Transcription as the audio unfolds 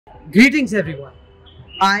Greetings everyone.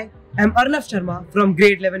 I am Arnav Sharma from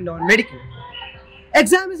grade 11 non-medical.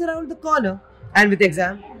 Exam is around the corner, and with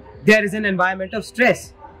exam, there is an environment of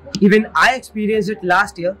stress. Even I experienced it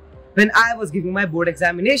last year when I was giving my board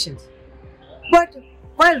examinations. But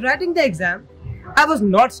while writing the exam, I was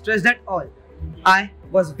not stressed at all. I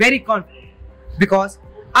was very confident because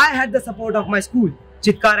I had the support of my school,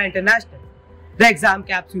 Chitkara International. The exam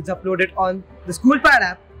capsules uploaded on the school pad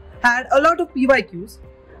app had a lot of PYQs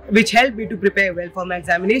which helped me to prepare well for my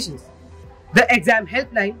examinations. The exam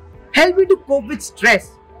helpline helped me to cope with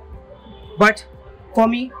stress. But for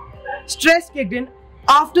me, stress kicked in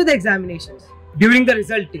after the examinations. During the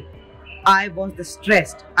result day, I was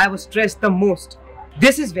stressed the most.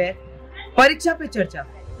 This is where Pariksha Pe Charcha,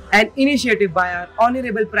 an initiative by our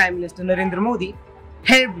Honorable Prime Minister Narendra Modi,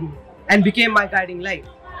 helped me and became my guiding light.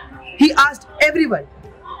 He asked everyone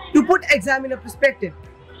to put exam in a perspective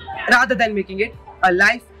rather than making it a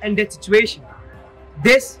life and death situation.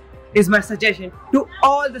 This is my suggestion to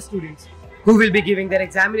all the students who will be giving their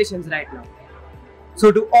examinations right now.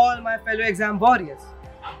 So to all my fellow exam warriors,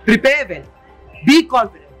 prepare well, be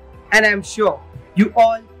confident, and I am sure you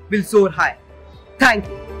all will soar high. Thank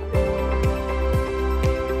you.